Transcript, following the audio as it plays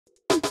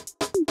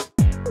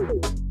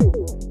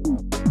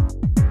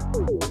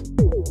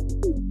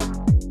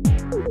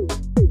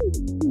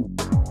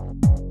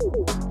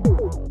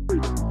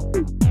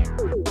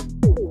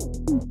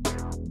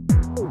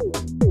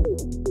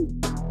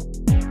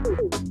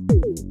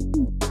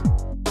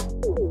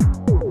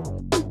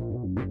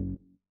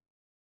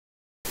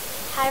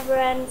Hi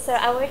everyone, so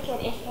I work at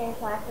SK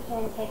South Africa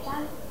in Cape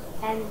Town,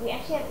 and we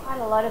actually have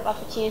quite a lot of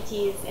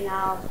opportunities in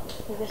our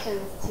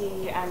positions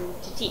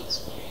to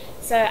teach.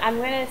 So I'm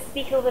going to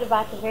speak a little bit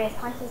about the various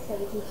contexts that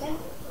we teach in,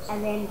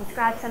 and then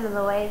describe some of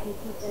the ways we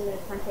teach in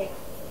those contexts.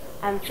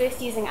 First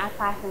using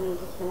IPython,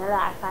 just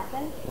vanilla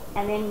IPython,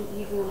 and then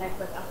using the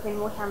notebook. I'll spend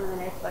more time on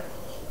the notebook,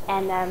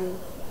 and then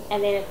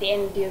at the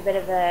end do a bit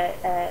of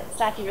a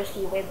slightly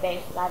risky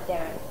web-based live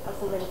demo of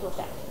some really cool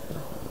stuff.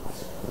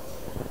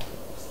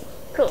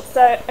 Cool.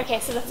 So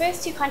the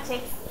first two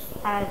contexts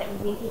that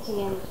we've been teaching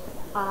in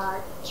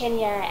are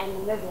Kenya and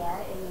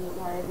Namibia in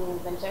Nairobi and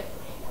Windhoek.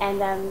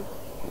 And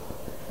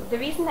the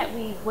reason that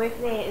we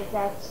work there is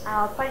that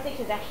our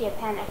project is actually a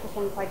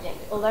Pan-African project.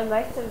 Although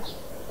most of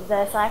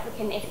the South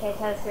African SK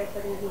telescopes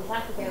are going to be in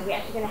South Africa, we're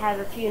actually going to have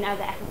a few in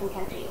other African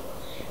countries.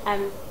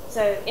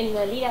 So in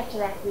the lead up to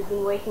that, we've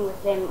been working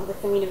with them, with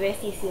some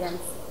university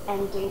students,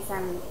 and doing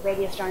some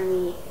radio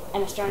astronomy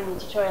and astronomy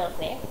tutorials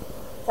there.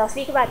 So I'll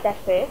speak about that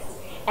first.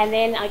 And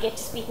then I'll get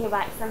to speaking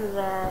about some of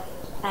the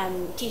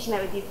teaching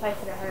that we do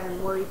closer to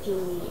home, more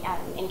routinely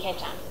in Cape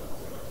Town.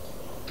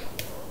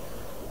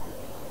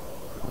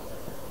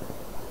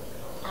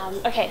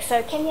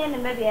 So Kenya and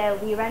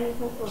Namibia, we run these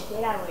things called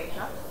JEDI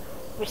workshops,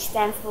 which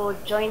stands for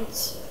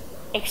Joint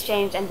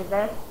Exchange and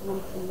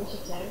Development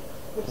Initiative,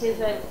 which is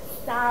a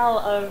style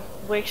of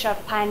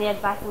workshop pioneered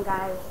by some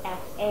guys at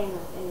AIM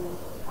in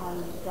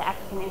the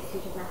African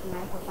Institute of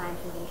Mathematical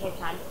Sciences in Cape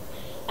Town.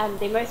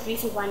 The most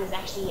recent one is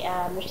actually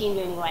a machine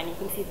learning one. You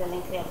can see the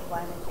link there at the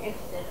bottom if you're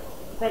interested.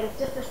 But it's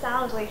just a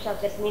style of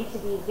workshop that's meant to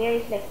be very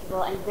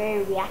flexible and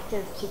very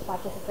reactive to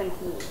participants'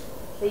 needs.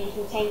 So you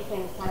can change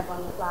things kind of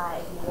on the fly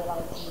if you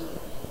realize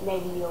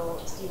maybe your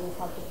students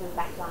have different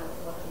backgrounds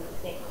to what you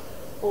expect.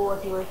 Or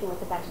if you're working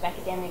with a bunch of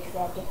academics, they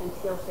have different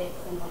skill sets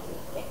and what you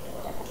expect or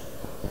whatever.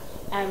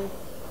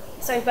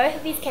 So in both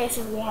of these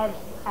cases, we had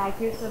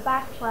groups of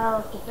about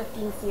 12 to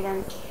 15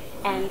 students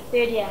and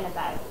 30 and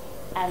above.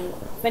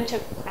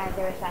 Windhoek,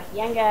 they were slightly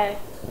younger.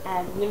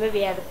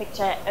 Namibia, the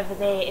picture over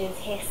there is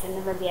Hess and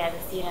Namibia, the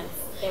students.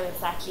 They were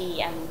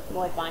slightly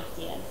more advanced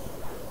students.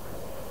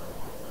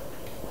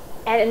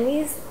 And in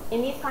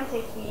these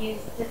contexts, we use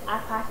just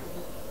IPython.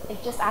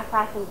 It's just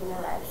IPython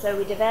vanilla. So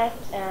we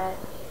developed a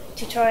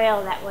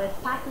tutorial that was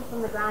Python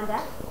from the ground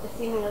up,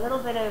 assuming a little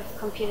bit of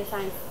computer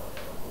science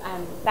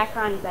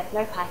background, but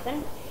no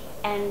Python.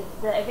 And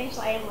the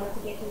eventual aim was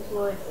to get them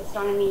towards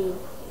astronomy,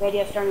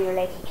 radio astronomy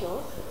related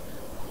tools.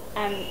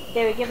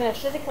 They were given a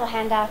physical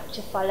handout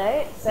to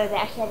follow, so they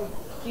actually had to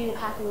do the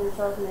Python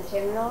themselves in the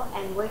terminal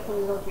and work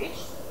in little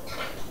groups.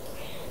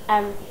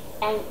 And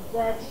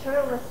the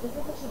tutorial was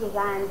specifically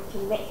designed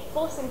to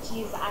force them to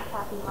use the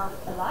IPython help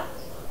a lot,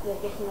 so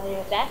get familiar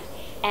with that,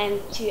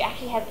 and to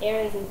actually have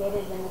errors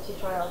embedded in the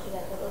tutorial so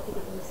that they'll also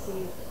get used to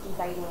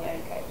debugging their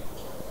own code.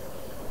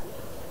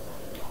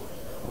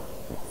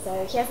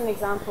 So here's an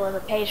example of a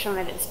page from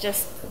it.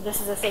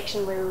 This is a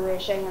section where we were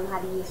showing them how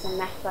to use some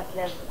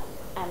Matplotlib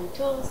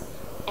tools,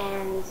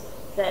 and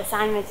the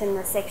assignment in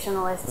this section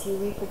was to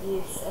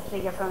reproduce a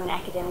figure from an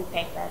academic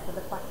paper. So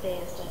the plot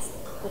there is just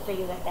the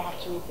figure that they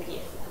have to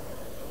reproduce.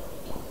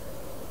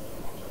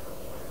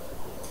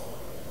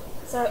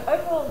 So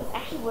overall, this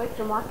actually worked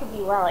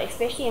remarkably well,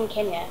 especially in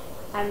Kenya.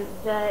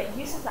 The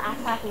use of the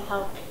IPython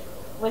help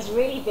was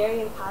really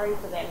very empowering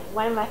for them.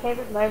 One of my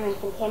favorite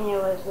moments in Kenya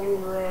was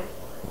when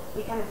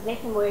we kind of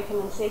let them work and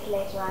then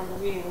circulate around the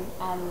room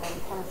and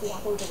kind of see how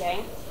things are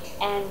going.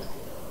 And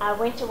I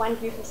went to one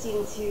group of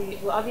students who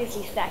were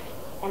obviously stuck,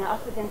 and I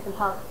offered them some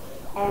help.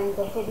 And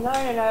they said,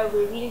 no,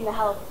 we're reading the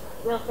help,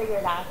 we'll figure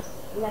it out.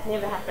 And that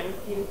never happened.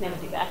 Students never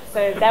do that.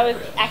 So that was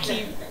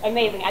actually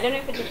amazing. I don't know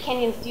if it's the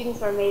Kenyan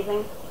students were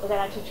amazing or that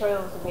our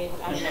tutorial was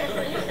amazing. I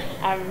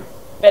don't know.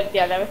 But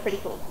yeah, that was pretty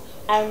cool.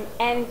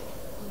 And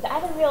the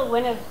other real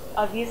win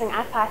of using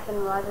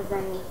IPython rather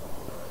than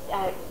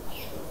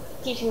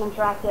teaching them to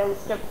write their own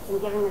scripts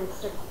and giving them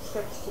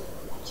scripts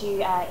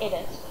to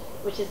edit,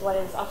 which is what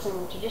is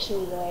often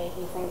traditionally the way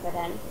these things are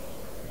done,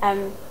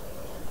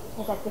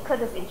 is that because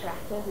it's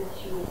interactive, and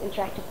if you use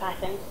interactive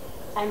Python,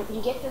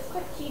 you get this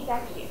quick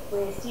feedback loop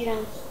where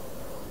students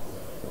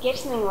get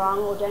something wrong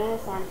or don't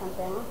understand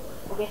something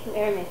or get an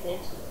error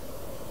message,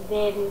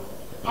 then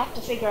have to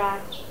figure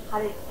out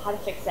how to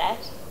fix that,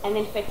 and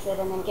then fix it,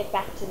 and then get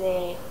back to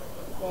the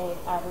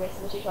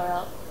rest of the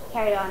tutorial,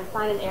 carry on,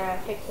 find an error,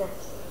 fix it,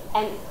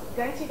 and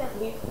going through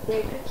that loop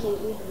very quickly and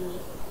easily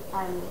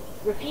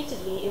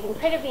repeatedly is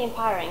incredibly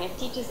empowering. It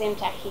teaches them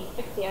to actually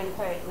fix their own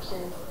code, which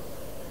is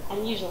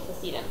unusual for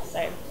students.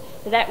 So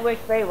that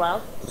worked very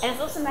well. And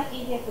it's also much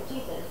easier for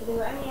tutors. So there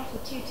were only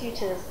actually 2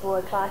 tutors for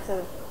a class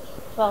of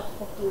 12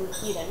 to 15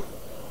 students.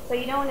 So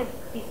you don't want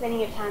to be spending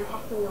your time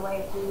hacking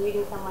away from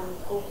reading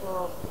someone's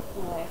awful,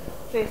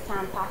 first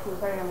time Python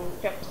programming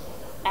script.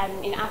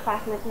 In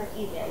IPython it's much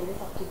easier. You just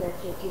have to go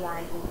through a few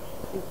lines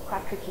and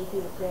quite quickly see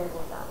what the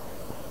variables are.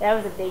 That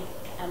was a big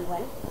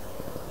win.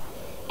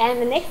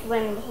 And the next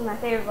one, which is my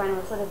favorite one,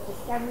 was sort of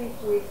discovery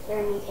through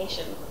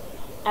experimentation.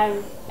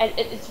 And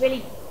it's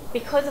really,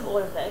 because of all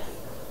of this,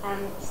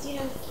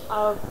 students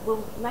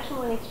will much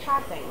more willing to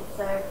try things.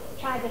 So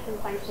try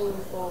different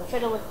functions or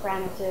fiddle with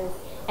parameters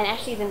and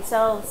actually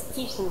themselves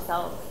teach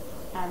themselves,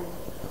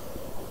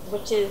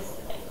 which is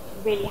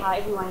really how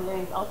everyone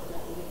learns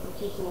ultimately, from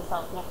teaching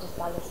yourself, not just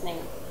by listening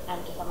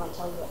to someone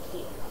tell you what to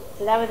do.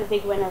 So that was a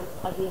big win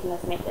of using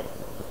this method.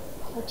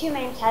 The two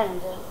main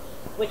challenges,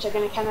 which are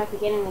going to come up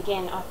again and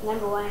again, are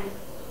number one,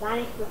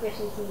 Linux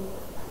proficiency.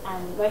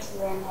 Most of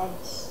them had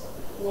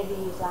never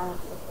used Linux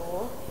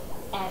before.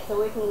 So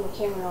working in the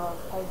terminal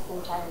posed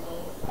some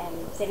challenges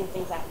and setting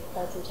things up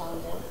posed some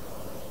challenges.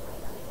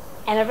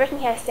 And I've written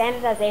here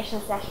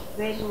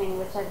standardization/versioning,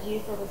 which I've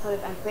used as a sort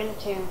of umbrella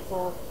term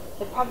for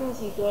the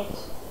problems you get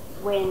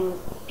when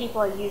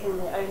people are using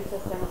their own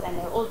systems and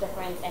they're all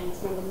different and you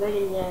spend a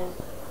million years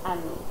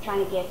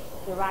trying to get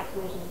the right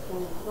version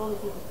between all the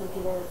people's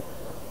computers.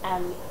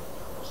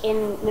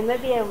 In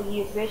Namibia we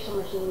use virtual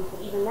machines,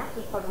 but even that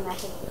was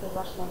problematic because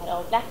lots of them had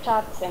old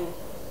laptops and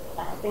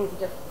things would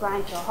just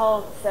grind to a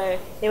halt. So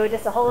there were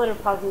just a whole lot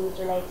of problems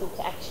related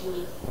to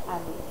actually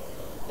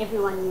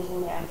everyone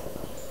using their own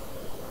systems.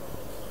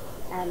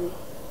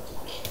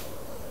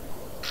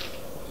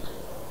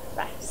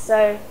 Right,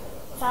 so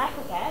South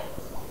Africa.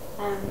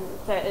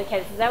 So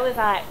that was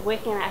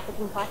working in our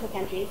African partner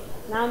countries.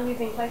 Now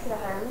moving closer to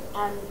home,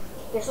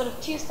 there's sort of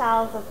two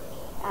styles of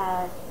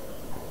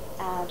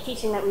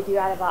teaching that we do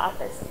out of our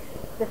office.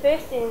 The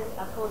first is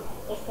called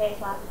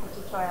SKS African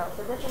tutorial.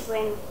 So this is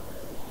when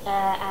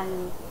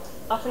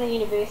often a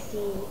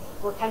university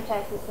will come to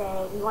us and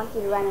say, we want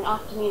you to run an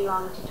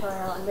afternoon-long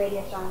tutorial on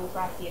radio astronomy for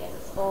our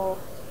students, or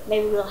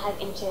maybe we'll have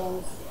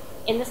interns.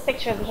 In this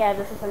picture over here,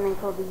 this is something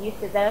called the Youth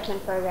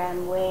Development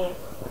Program, where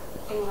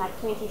something like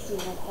 20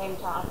 students came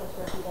to our office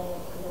for a few days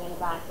and learn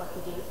about what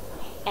we do,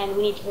 and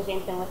we need to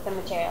present them with some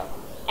material.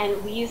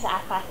 And we use the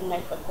IPython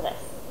notebook for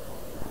this.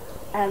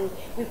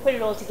 We put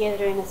it all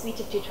together in a suite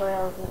of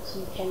tutorials which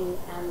you can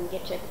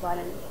get to at the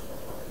bottom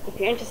if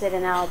you're interested,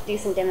 and I'll do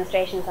some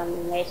demonstrations on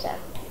them later.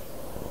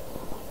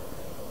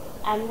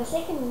 The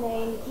second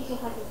main teaching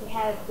content we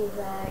have is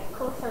a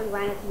course that we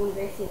run at the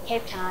University of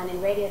Cape Town in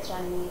radio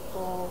astronomy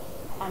for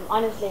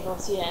honours level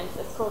students.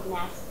 It's called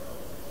NASP,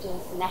 which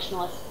is the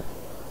National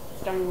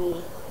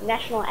Astronomy,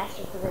 National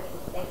Astrophysics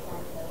and Space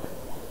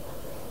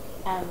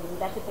Science.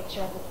 That's a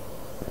picture of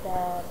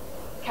the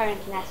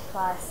current NASP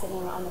class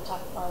sitting on the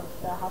top of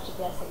the Harshad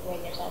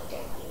radio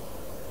telescope.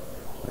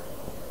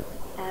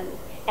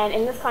 And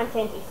in this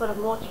content, it's sort of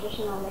more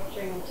traditional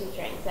lecturing and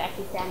tutoring, so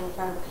actually standing in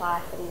front of the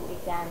class and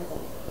exams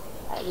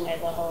and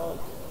the whole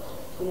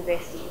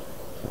university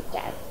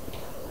jazz.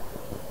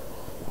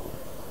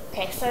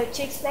 Okay, so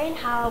to explain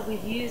how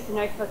we've used the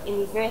notebook in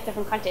these various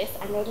different contexts,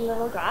 I made a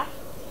little graph,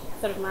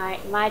 sort of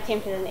my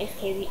attempt at an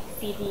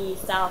SKCD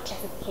style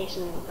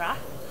classification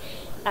graph.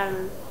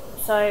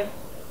 So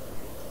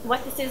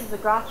what this is a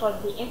graph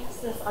of the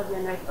emphasis of your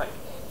notebook.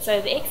 So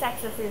the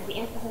x-axis is the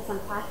emphasis on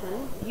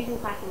Python, using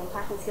Python and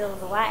Python skills.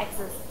 The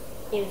y-axis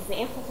is the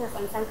emphasis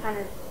on some kind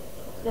of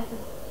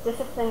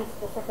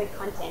discipline-specific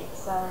content,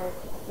 so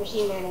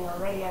machine learning or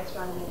radio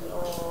astronomy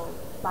or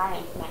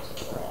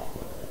bioinformatics or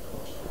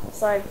whatever.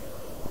 So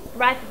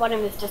right at the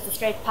bottom is just a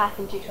straight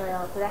Python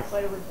tutorial, so that's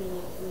what it would be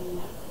if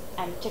we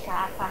took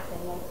our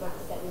IPython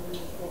notebooks that we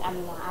use, our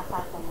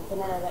IPython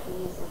vanilla that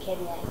we use in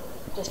Kenya,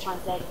 just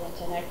translated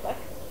into a notebook.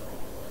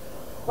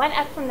 One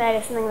up from that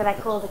is something that I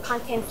call the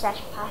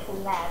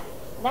content/Python lab.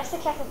 That's the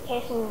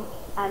classification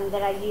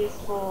that I used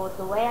for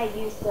the way I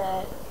used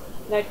the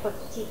notebook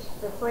to teach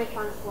the Fourier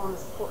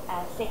transforms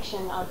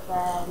section of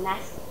the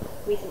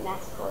recent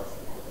NASP course.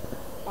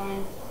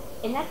 And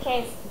in that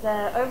case,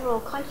 the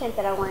overall content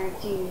that I wanted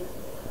to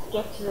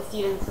get to the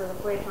students were the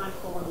Fourier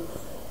transforms,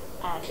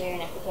 theory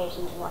and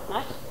applications and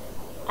whatnot.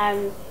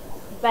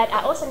 But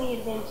I also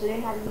needed them to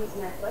learn how to use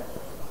the notebook,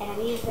 and I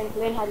needed them to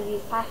learn how to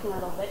use Python a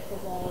little bit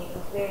because they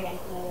were very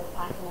unfamiliar with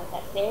Python at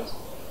that stage.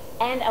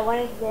 And I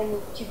wanted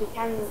them to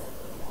become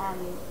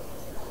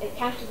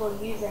comfortable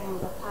using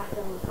the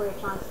Python Fourier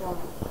transform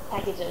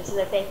packages so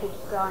that they could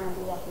go on and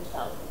do that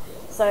themselves.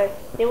 So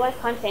there was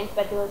content,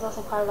 but there was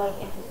also quite a lot of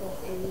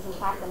emphasis in using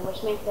Python,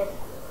 which meant that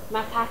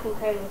my Python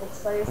code was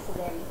exposed to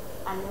them,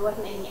 and there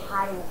wasn't any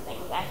hiding of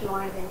things. I actually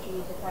wanted them to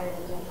use the code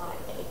and learn how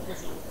it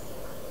was used.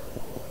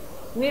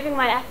 Moving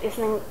right up is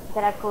something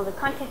that I call the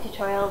content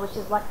tutorial, which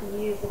is what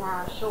we use in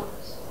our short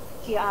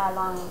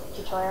 2-hour-long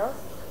tutorials,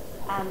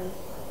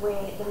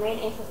 where the main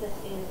emphasis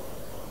is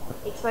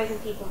exposing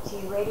people to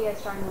radio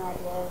astronomy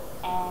ideas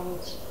and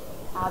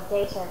our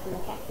data from the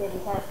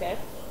Cap-30 telescope.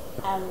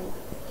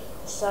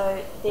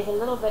 So there's a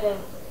little bit of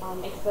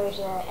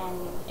exposure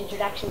and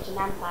introduction to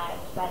NumPy,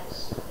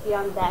 but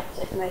beyond that,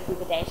 it's mostly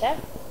the data.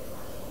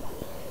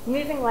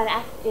 Moving one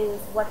up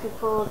is what we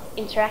call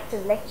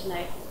interactive lecture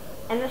notes.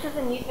 And this is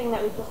a new thing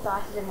that we just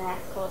started in the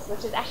NASP course,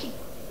 which is actually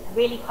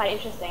really quite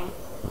interesting,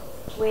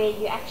 where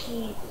you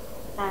actually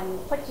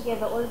put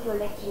together all of your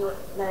lecture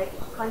note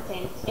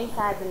content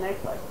inside the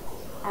notebook,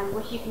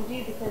 which you can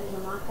do because of the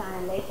Markdown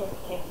and LaTeX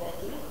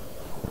capability.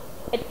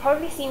 It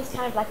probably seems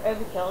kind of like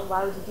overkill,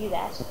 why would you do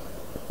that?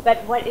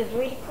 But what is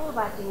really cool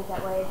about doing it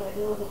that way is that it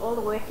means that all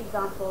the work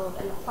examples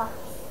and the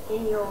plots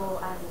in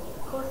your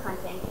course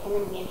content can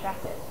then be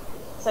interactive.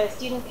 So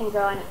students can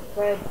go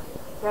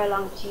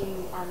along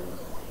to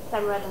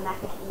some other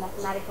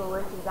mathematical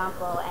work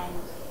example and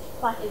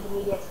plot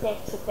intermediate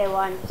steps if they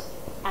want,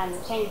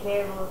 change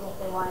variables if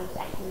they want,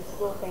 actually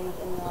score things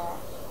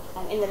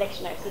in the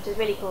lecture notes, which is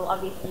really cool.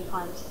 Obviously you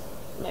can't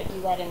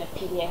do that in a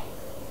PDF,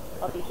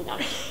 obviously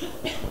not.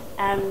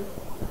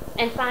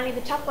 And finally,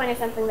 the top one is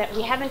something that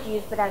we haven't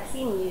used but I've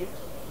seen used.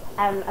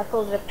 I've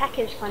called it a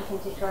package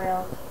content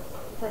tutorial.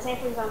 So say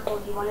for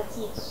example you want to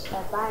teach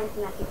a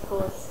bioinformatics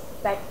course,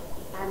 but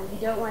you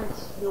don't want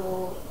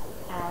your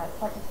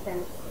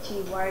participants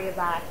to worry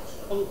about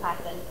any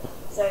Python.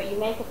 So you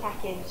make a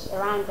package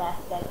around that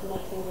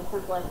makes things as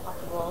simple as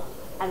possible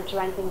to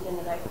run things in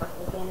the notebook,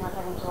 but they're not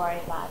having to worry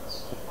about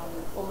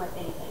almost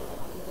anything.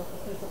 It's just a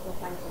few simple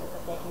functions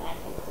that they can add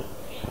things to.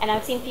 And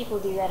I've seen people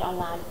do that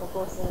online for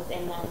courses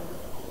in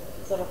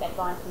sort of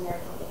advanced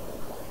numerical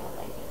systems, that kind of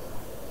thing.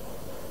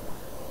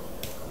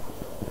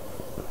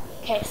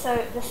 Okay,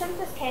 so the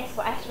simplest case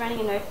for us running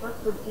a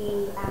notebook would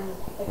be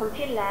a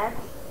computer lab,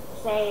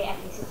 say at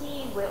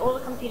UCT, where all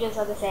the computers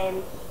are the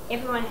same.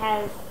 Everyone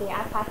has their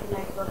IPython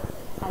notebook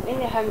in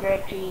their home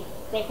directory.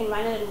 They can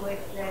run it and work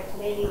through it,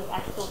 maybe with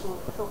us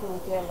talking them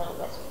through it a little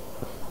bit.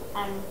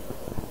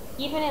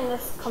 Even in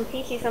this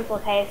completely simple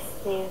case,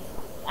 there's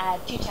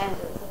two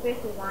challenges. The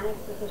first is Linux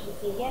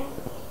proficiency again.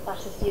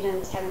 Lots of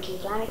students haven't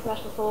used Linux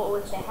much before, or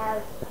if they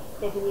have,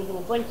 they've been using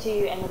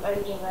Ubuntu and they've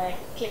only ever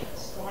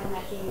clicked, they haven't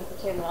actually used the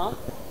terminal.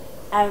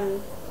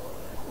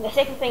 The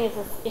second thing is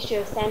this issue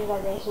of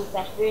standardization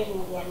 /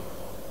 version again.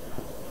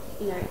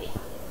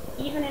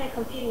 Even in a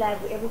computer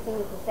lab where everything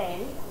is the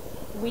same,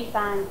 we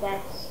found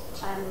that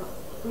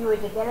we were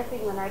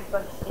developing the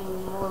notebooks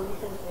in more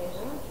recent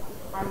versions,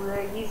 and we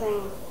were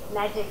using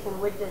magics and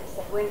widgets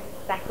that weren't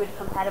backward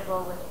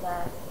compatible with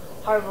the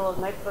horrible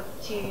notebook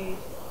 2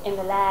 in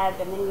the lab,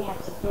 and then we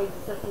had to beg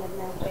the system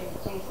administrator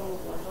to change things,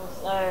 and it was all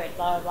slow, and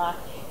blah, blah, blah.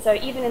 So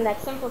even in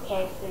that simple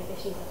case, there's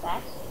issues with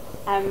that.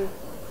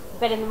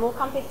 But in the more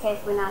complex case,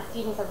 when our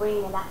students are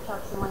bringing their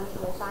laptops and wanting to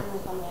do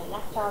assignments on their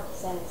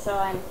laptops and so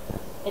on,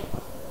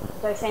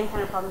 those same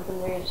kind of problems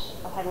emerge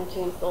of having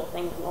to install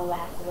things and all the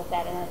hassle with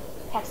that, and it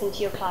taps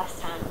into your class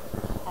time,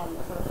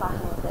 sort of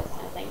fighting with those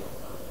kind of things.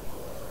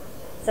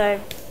 So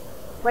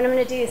what I'm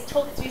going to do is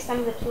talk through some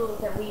of the tools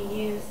that we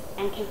use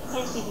and can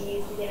potentially be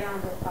used to get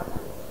around those problems.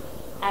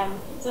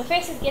 So the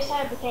first is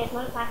GitHub. Okay, it's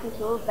not a Python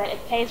tool, but it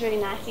plays really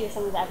nicely with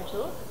some of the other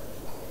tools.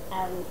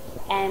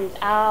 And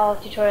our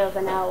tutorials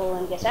are now all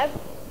on GitHub.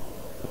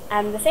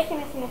 The second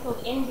is something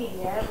called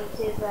embed, which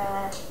is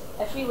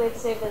a free web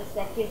service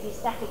that gives you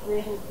static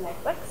versions of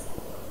notebooks.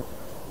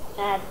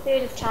 The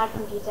third is cloud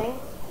computing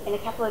in a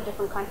couple of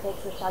different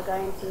contexts, which I'll go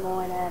into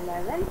more in a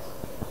moment.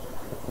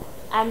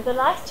 The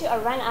last two are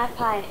run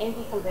IPy and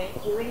embed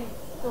convert. You already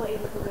saw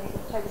embed convert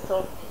in Toby's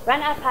talk.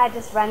 Run IPy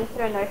just runs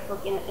through a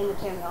notebook in the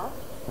terminal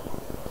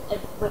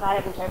without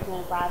having to open in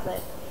a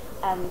browser.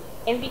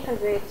 embed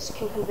convert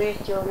can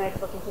convert your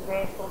notebook into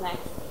various formats.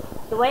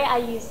 The way I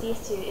use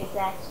these two is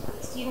that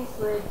students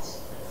would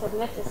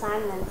submit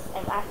assignments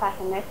as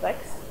IPython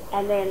notebooks,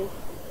 and then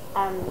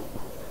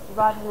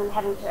rather than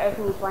having to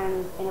open each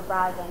one in a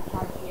browser and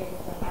try to do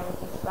everything, I would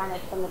just run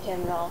it from the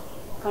terminal,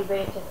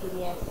 convert it to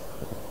PDF.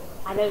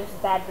 I know this is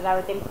bad, but I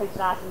would then print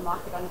it out and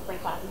mark it on the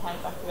printout and hand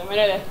it back to them. I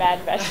know that's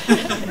bad, but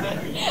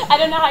I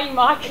don't know how you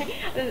mark.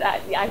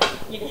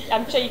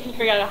 I'm sure you can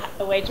figure out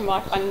a way to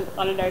mark on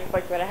a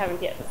notebook, but I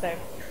haven't yet. So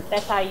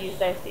that's how I use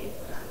those two.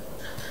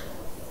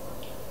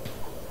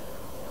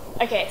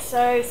 Okay,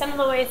 so some of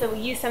the ways that we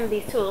use some of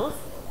these tools.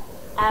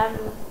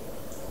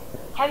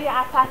 Have your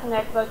IPython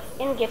notebooks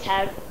in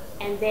GitHub,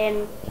 and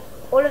then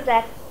all of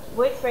that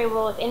works very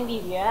well with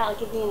NVViewer. I'll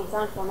give you an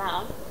example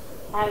now.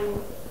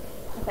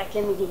 In fact,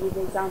 let me give you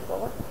the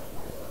example.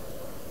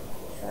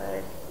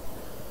 So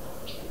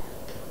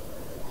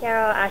here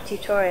are our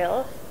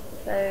tutorials.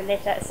 So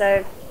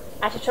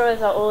our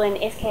tutorials are all in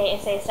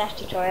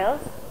sksa/tutorials.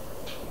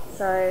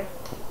 So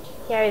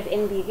here is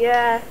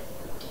NVViewer,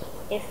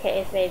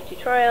 sksa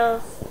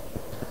tutorials,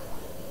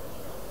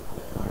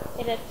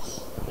 edit,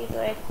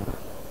 work,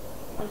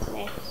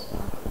 internet.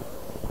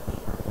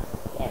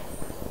 Yes.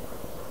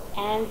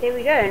 And there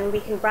we go, and we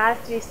can browse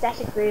through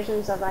static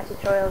versions of our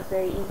tutorials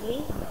very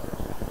easily.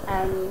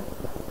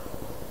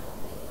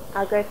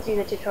 I'll go through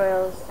the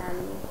tutorials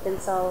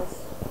themselves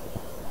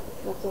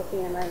more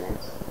carefully in a moment.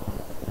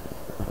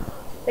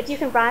 But you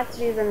can browse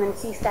through them and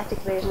see static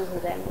versions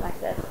of them like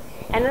this.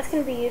 And this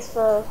can be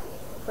useful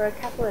for a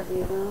couple of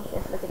reasons.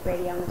 Let's look at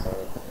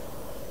radiometers.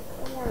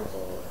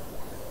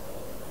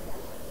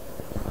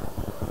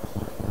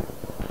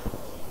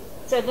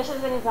 So this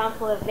is an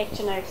example of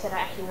lecture notes that are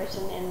actually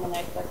written in the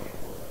notebook.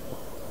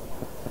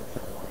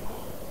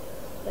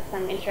 With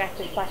some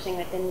interactive flashing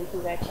that then you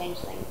can go change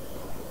things.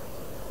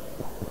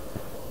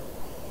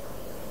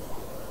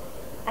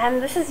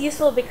 This is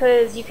useful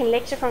because you can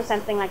lecture from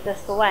something like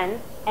this for one,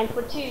 and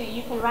for two,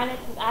 you can run it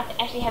without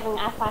actually having an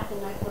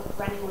IPython notebook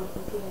running on the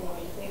computer in the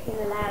room. So if in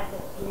the lab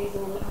that you're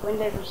using a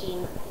Windows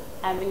machine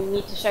and you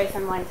need to show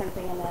someone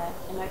something in a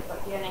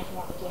notebook, you don't actually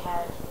have to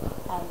have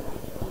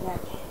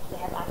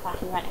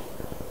IPython running.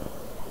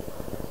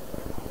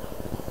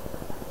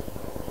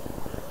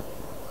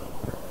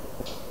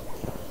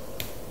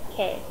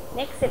 Okay,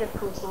 next set of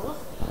cool tools.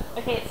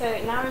 Okay,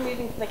 so now we're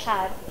moving to the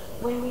cloud.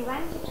 When we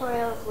run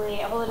tutorials where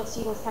a whole lot of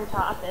students come to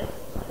our office,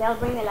 they'll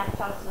bring their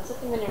laptops, we'll sit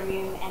them in a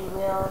room, and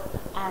we'll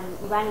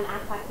run an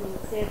IPython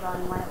server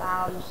on one of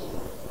our machines.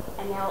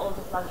 And they'll all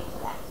just log into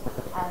that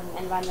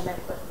and run the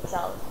notebook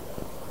themselves.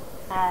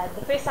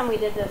 The first time we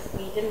did this,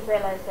 we didn't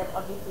realize that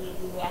obviously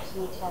we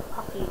actually need to have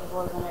copies of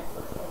all the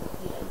notebooks for the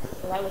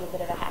students. So that was a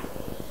bit of a hack.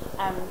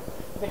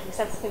 But we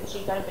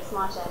subsequently got a bit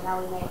smarter, and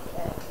now we make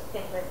a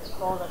separate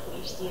folder for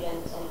each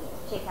student and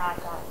check out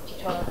our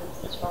tutorials in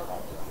each folder.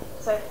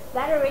 So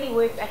that already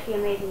works actually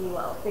amazingly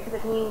well, because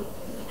it means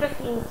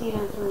 15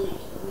 students from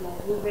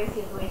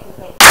University of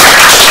Windhoek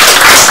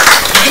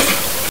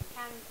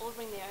can all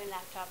bring their own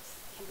laptops,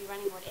 can be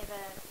running whatever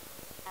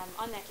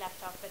on that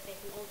laptop, but they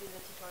can all do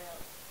the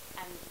tutorials.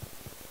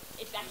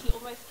 It's actually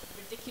almost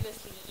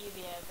ridiculously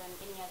easier than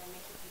any other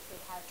method we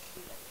could have to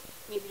do this.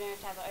 It means we don't have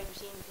to have our own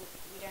machines,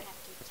 we don't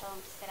have to tell them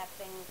to set up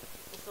things,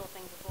 install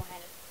things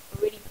beforehand. It's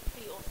already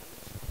pretty awesome.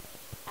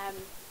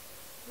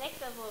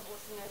 Next level of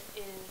awesomeness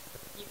is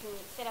you can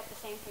set up the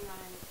same thing on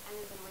an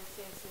Amazon Web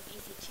Services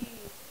EC2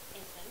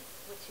 instance,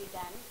 which we've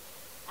done,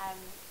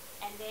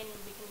 and then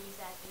we can use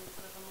that in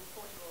sort of a more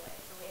portable way.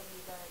 So wherever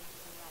you go, you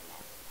can run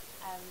that.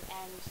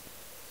 And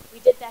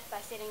we did that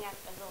by setting up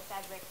a little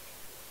fabric,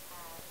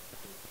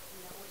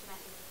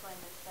 automatic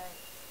deployment. So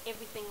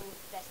everything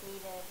that's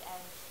needed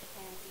as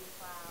dependencies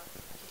for our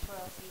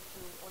tutorial, so you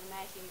can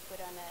automatically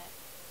put on a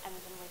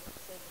Amazon Web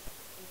Service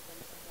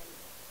instance, and then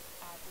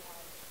we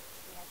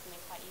have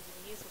something quite easy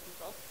to use for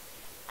people.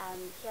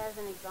 Here's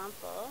an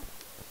example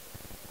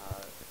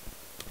of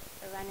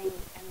a running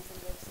Amazon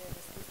Web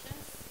Service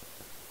instance.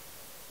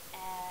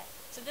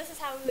 So this is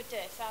how we would do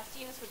it. So our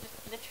students would just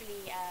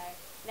literally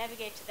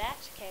navigate to that,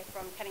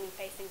 from cutting and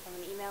pasting from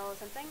an email or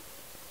something.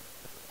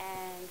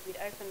 And we'd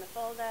open the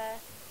folder.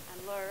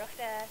 I'm Laura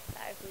Richter, so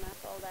I open my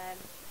folder.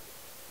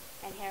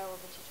 And here are all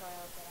the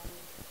tutorials that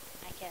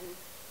I can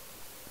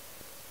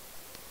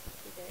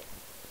do.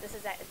 This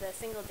is the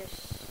single dish.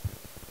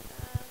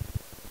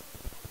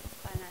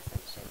 Quite a nice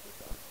one to show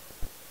people.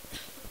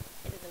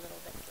 It is a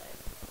little bit slow.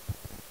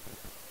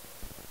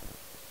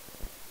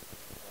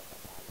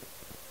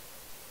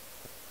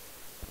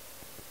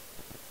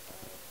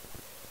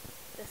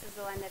 This is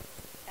the one that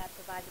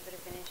provides a bit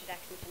of an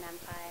introduction to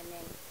NumPy, and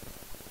then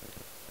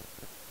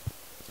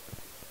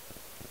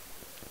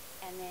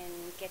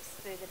gets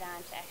further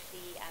down to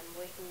actually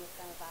working with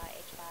some of our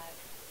H5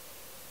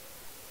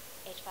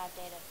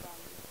 data from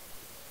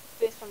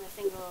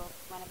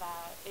one of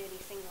our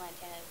early single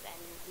antennas, and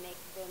make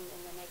them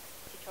in the next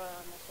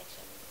tutorial in this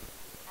section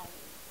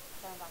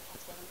some of our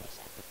Cat7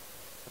 data.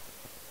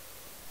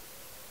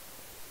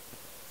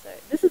 So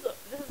this is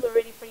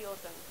already pretty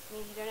awesome. It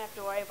means you don't have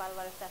to worry about a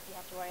lot of stuff you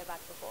had to worry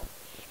about before.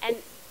 And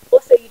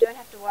also you don't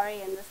have to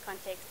worry in this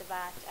context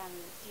about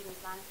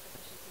students' Linux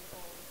proficiency at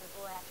all, because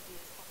all they have to do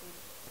is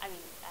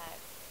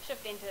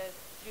shift enter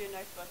through a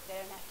notebook. They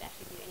don't have to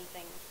actually do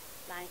anything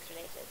Linux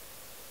related.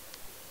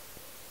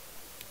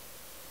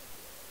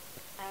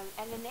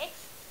 And the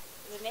next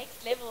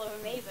level of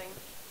amazing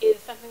is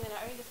something that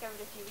I only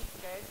discovered a few weeks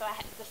ago. So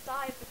the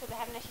star is because I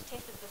haven't actually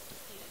tested this with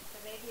students, so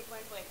maybe it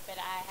won't work,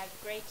 but I have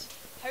great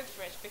hope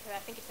for it because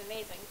I think it's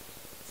amazing.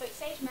 So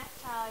Sage Math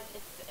Cloud,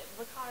 it's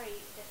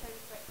Wakari, the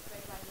service great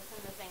writer, the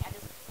similar thing.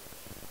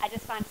 I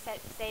just find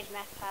Sage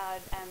Math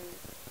Cloud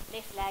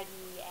less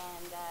laggy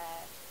and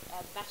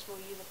much more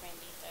user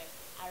friendly, so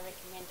I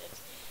recommend it.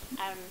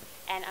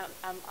 And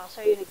I'll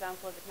show you an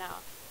example of it now.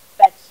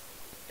 But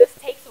this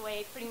takes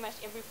away pretty much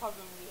every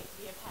problem we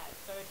have had,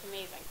 so it's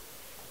amazing.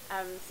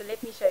 So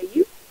let me show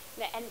you.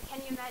 Now, and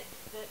can you imagine,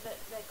 the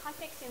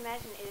context to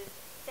imagine is,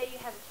 say you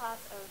have a class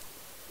of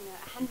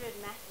 100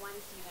 Math 1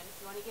 students,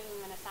 you want to give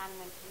them an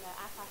assignment in the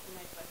IPython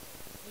notebook.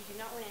 You do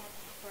not want to have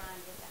to hack around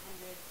with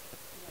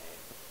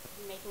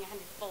 100, making 100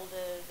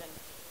 folders and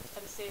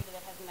some server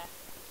that has enough,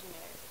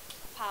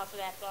 power for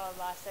that, blah,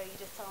 blah, blah. So you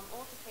just tell them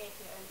all to create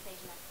their own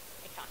Sage Math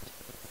account.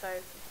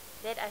 So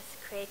let us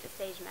create a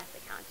Sage Math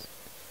account.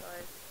 So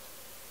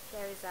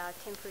here is our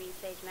temporary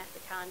Sage Math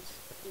account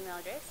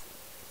email address.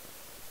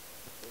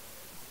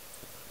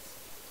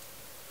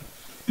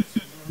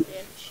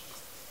 Yes.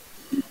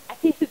 I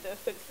tested this.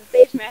 So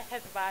Sage Math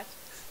has about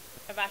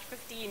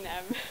 15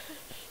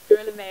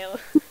 Gorilla Mail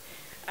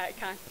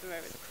accounts at the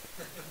moment.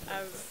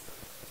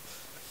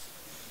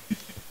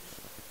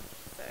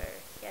 So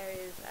here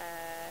is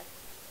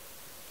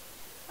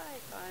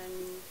IPython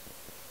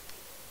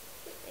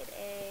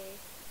ZA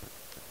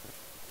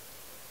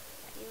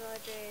email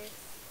address.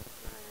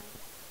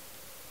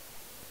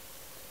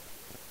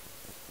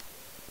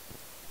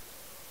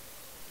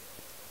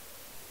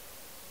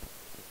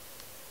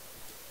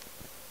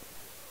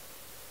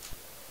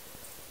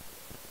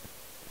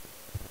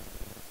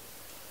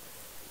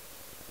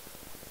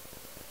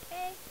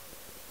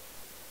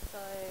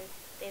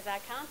 there's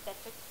our count. That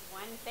took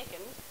 1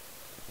 second.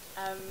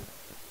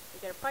 We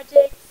go to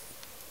projects.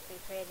 We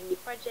create a new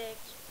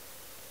project.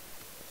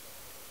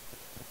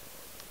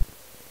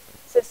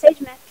 So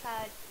Sage Math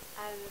Cloud,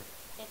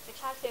 it's a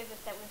cloud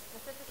service that was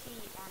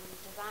specifically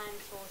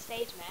designed for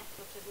Sage Math,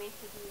 which was meant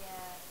to be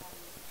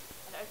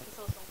an open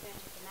source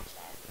alternative to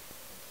MATLAB.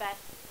 But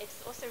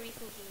it's also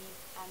recently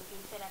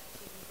been set up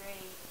to be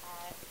very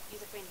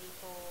user-friendly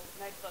for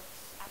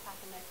notebooks,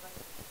 IPython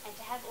notebooks, and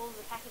to have all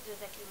the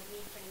packages that you would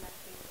need pretty much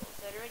pre-installed.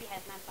 So it already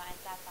has NumPy and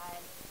SciPy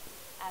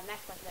and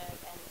Matplotlib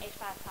and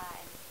H5Py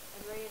and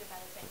myriad of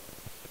other things.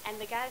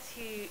 And the guys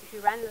who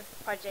run this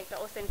project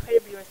are also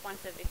incredibly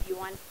responsive if you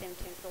want them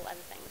to install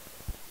other things.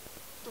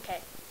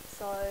 Okay,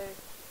 so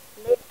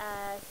let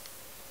us,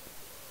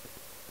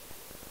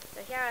 so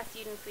here are our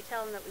students. We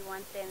tell them that we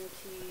want them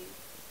to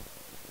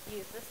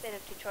use this set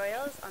of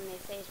tutorials on their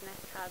Sage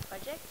Math Cloud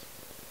project.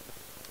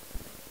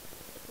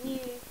 New,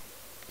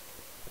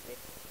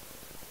 oops,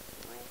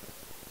 wait,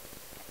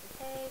 cut and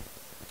paste,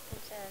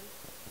 enter,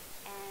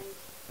 and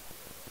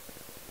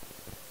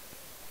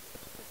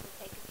this will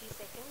take a few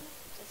seconds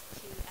just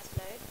to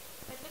upload.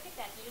 But look at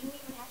that, you didn't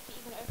even have to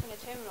even open a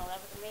terminal.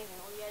 That was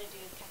amazing. All you had to do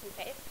is cut and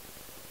paste.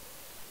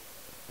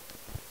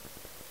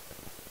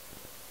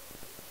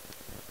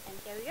 And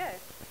here we go.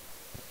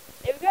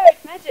 There we go,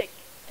 it's magic.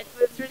 It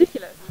was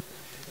ridiculous.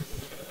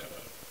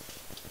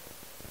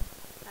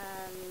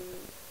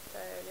 So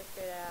let's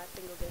go to our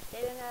single dose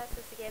data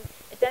analysis again.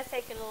 It does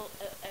take a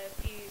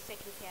few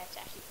seconds here to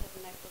actually pull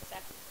the notebooks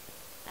up.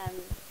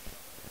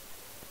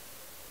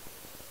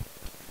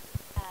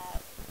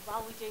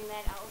 While we're doing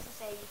that, I'll also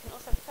say you can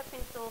also pip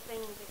install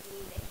things if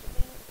you need extra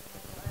things. You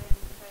have your own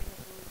code that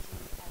you need to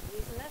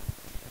use in this.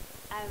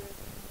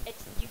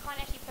 You can't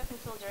actually pip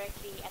install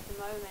directly at the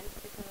moment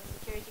because of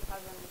security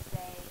problems.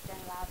 They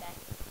don't allow that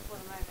for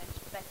the moment,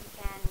 but you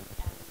can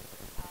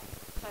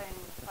clone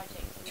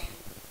projects and then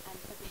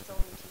pip install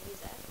them to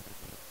user.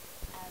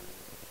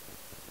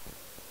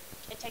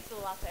 It takes a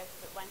little while to open,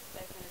 but once it's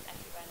open, it's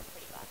actually runs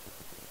pretty fast.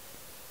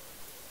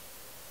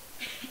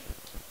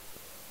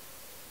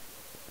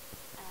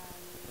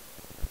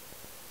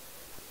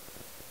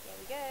 There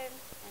we go,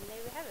 and there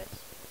we have it.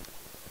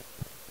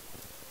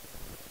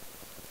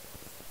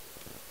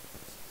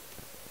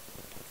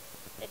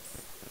 It's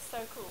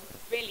so cool,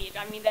 really.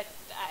 I mean, that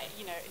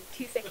in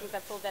 2 seconds I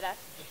pulled that up.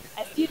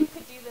 A student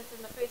could do this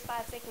in the first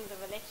 5 seconds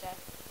of a lecture,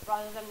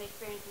 rather than the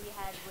experience we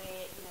had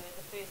where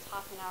the first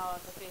half an hour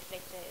of the first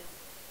lecture is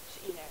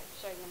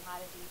showing them how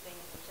to do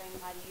things and showing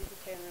them how to use the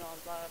terminal,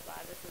 blah blah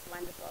blah. This is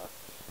wonderful,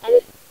 and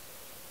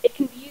it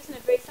can be used in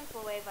a very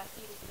simple way by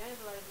students who don't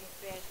have a lot of the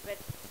experience. But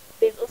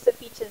there's also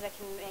features that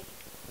can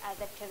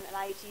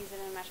allow you to use it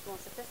in a much more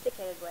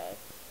sophisticated way.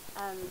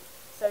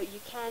 So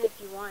you can, if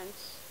you want,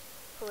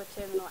 pull a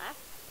terminal app,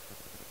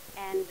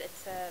 and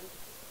it's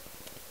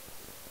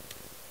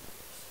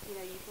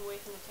you can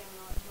work in the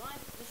terminal if you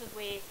want. This is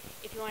where,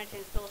 if you wanted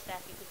to install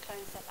stuff, you could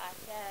clone stuff out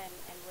here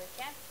and work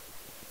here.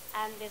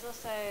 There's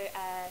also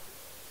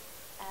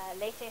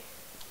LaTeX,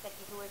 that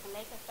you can work on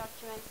LaTeX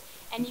documents,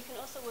 and you can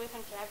also work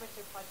on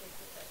collaborative projects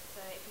with this.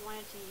 So if you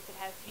wanted to, you could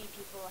have 3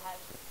 people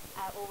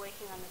all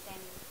working on the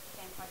same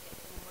project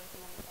and then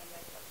working on the same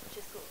notebook, which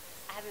is cool.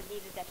 I haven't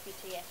needed that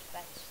feature yet,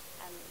 but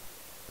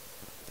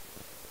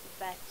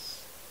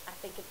I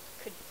think it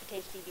could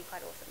potentially be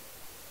quite awesome.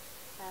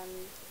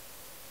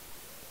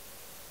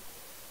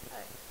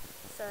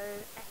 So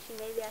actually,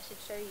 maybe I should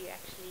show you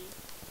actually.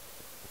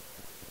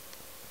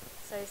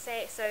 So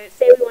say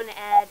we want to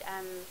add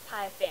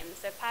PyFM.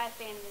 So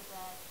PyFM is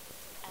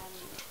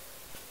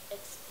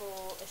it's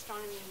for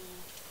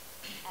astronomy,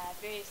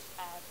 very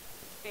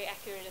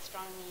accurate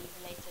astronomy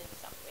related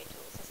software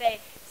tools. So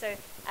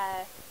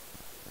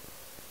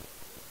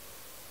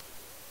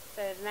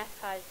so the math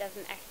card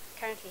doesn't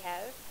currently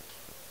have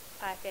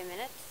PyFM in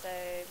it. So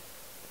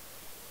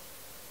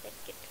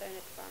let's clone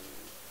it from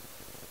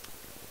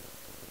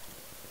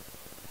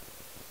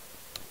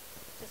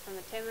just from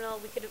the terminal.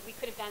 We could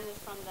have done this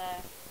from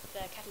the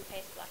cut and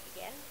paste block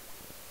again.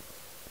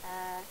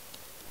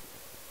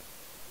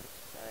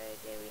 So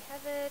there we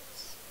have it.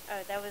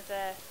 Oh, that was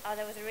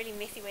a really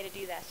messy way to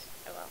do that.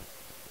 Oh well.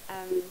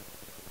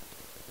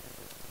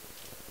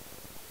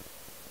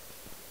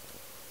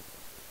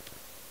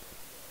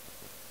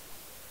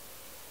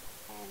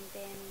 And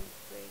then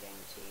we're going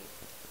to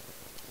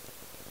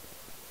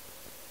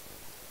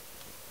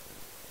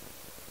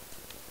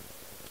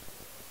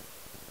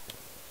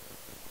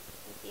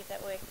see if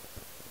that works.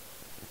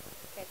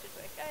 Okay, it should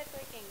work. Oh, it's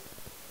working.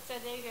 So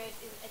there you go.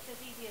 It's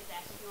as easy as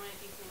that if you want to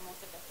do something more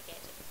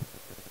sophisticated.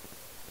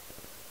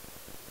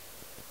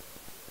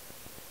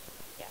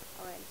 Yeah,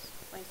 I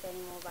won't say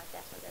any more about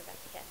that. I'll go back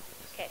to here.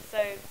 Okay, so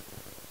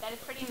that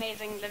is pretty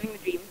amazing, living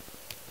the dream.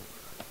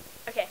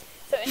 Okay,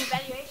 so an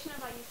evaluation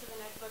of our use of the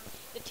notebook.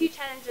 The 2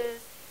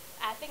 challenges,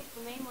 I think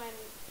the main one,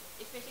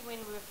 especially when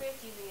we were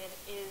first using it,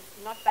 is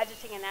not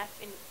budgeting enough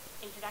in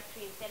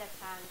introductory and setup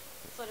time,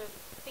 sort of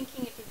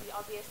thinking it would be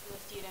obvious to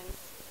the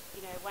students,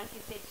 once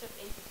you've said shift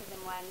enter to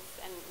them once,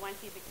 and once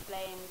you've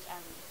explained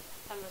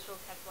some of the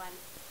shortcuts once,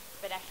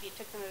 but actually it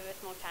took them a bit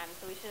more time,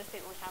 so we should have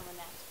spent more time on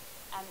that,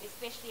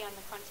 especially on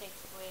the context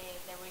where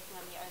they're working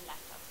on their own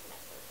laptops and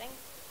that sort of thing.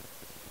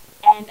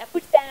 And I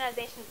put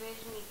standardization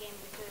version again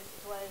because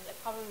it was a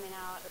problem in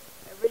our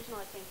original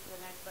attempt for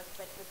the notebook,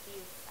 but with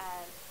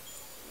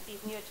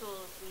these newer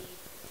tools,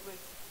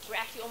 we're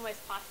actually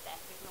almost past that.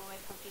 We can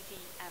almost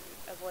completely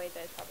avoid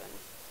those problems.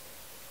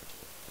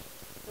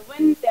 The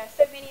wins, there are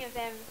so many of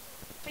them,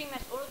 pretty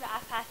much all of the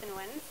IPython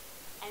wins,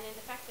 and then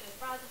the fact that it's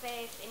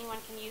browser-based, anyone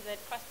can use it,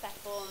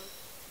 cross-platform,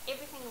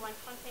 everything in one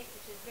context,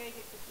 which is very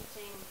good for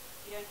teaching.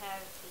 You don't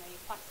have, you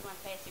park in one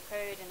place, your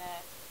code in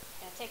a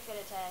text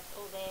editor, it's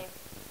all there.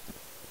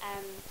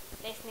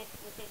 Less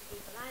necessity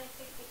for Linux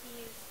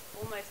expertise,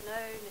 almost no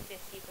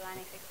necessity for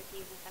Linux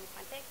expertise in some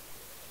contexts.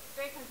 It's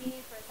very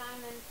convenient for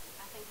assignments.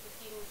 I think the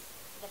students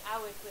that I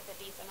work with at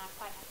least are not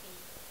quite happy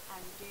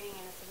doing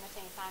and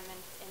submitting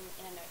assignments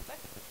in a notebook,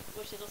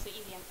 which is also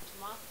easier to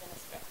mark than a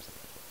script,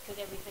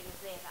 because everything is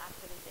there, the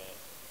output is there,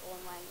 all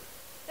in one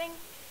thing.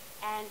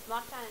 And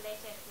Markdown and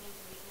LaTeX means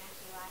that we can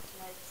actually write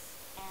notes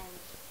and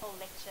whole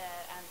lecture,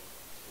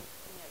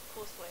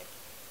 coursework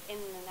in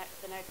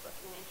the notebook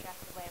in an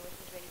interactive way, which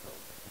is really cool.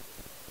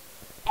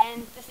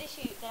 And this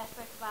issue that I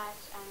spoke about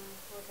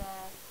for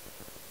the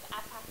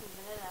IPython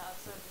vanilla of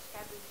sort of the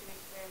scrabbling through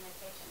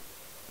experimentation,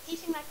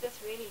 teaching like this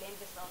really lends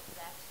itself to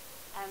that.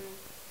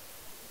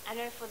 I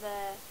know for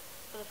the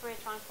Fourier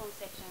transform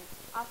section,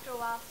 after a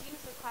while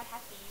students were quite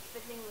happy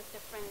fiddling with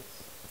different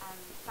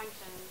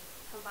functions,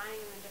 combining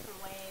them in different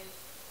ways,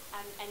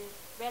 and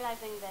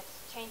realizing that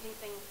changing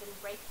things didn't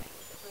break things.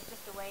 It was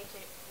just a way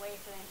for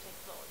them to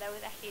explore. That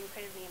was actually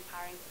incredibly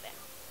empowering for them,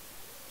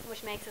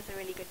 which makes this a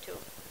really good tool.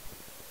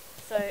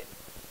 So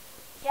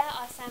here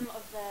are some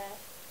of the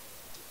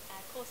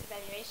course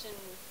evaluation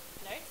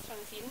notes from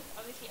the students,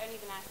 obviously only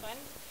the nice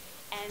ones.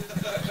 And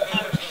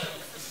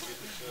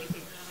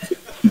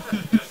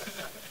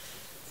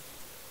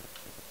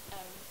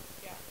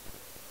yeah,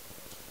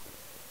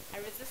 I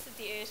resisted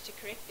the urge to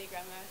correct their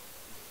grammar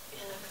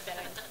or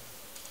spelling.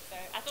 So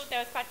I thought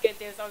that was quite good.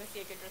 There was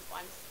obviously a good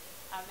response,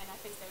 and I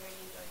think they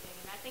really enjoyed doing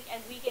it. And I think as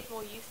we get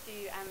more used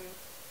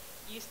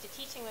to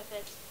teaching with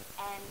it,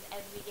 and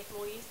as we get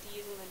more used to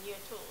using the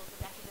newer tools, it's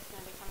actually just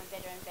going to become a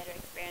better and better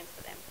experience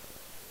for them.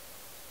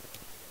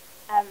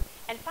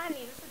 And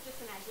finally, this was just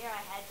an idea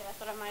I had that I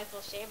thought I might as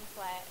well share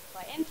before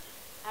I end.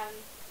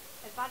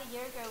 About a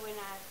year ago, when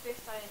I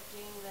first started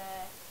doing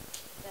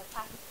the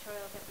Python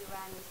tutorials that we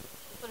run,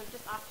 the sort of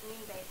just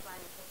afternoon-based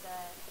ones with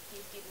a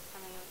few students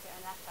coming in with their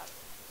own laptops,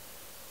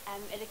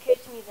 it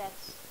occurred to me that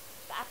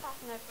the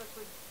IPython notebook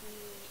would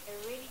be a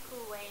really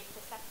cool way to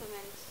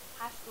supplement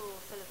high school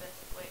syllabus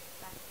work,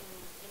 like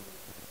in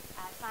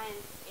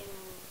science, in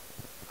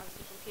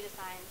obviously computer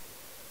science,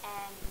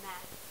 and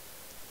math.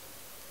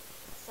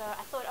 So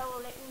I thought, oh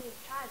well, let me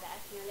try that.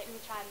 Let me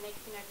try and make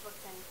some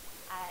notebooks, and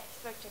I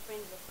spoke to a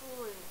friend at the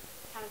school and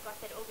kind of got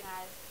that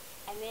organized.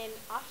 And then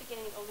after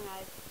getting it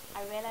organized,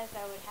 I realized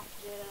I would have to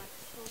do it on a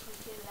small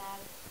computer lab,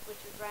 which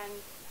would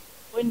run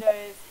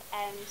Windows,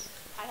 and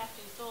I'd have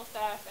to install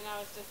stuff, and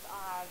I just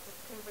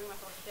couldn't bring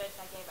myself to do it,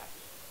 so I gave up.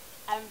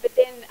 But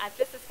then I've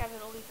just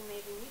discovered all these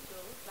amazing new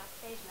tools, like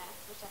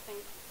SageMath, which I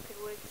think could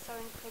work so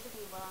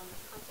incredibly well in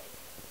this context.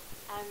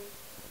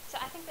 So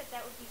I think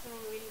that would be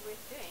something really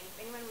worth doing. If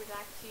anyone would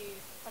like to,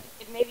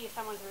 maybe if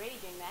someone's already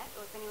doing that,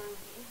 or if anyone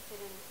would be interested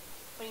in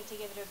putting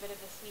together a bit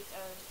of a suite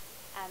of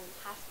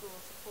high school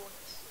support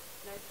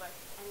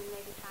notebooks, and then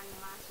maybe trying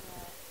them out in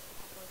a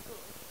couple of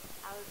schools,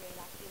 I would really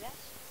like to do that.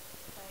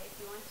 So if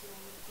you want to,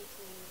 then you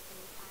can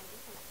try and do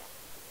something like that.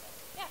 So,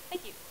 yeah,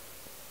 thank you.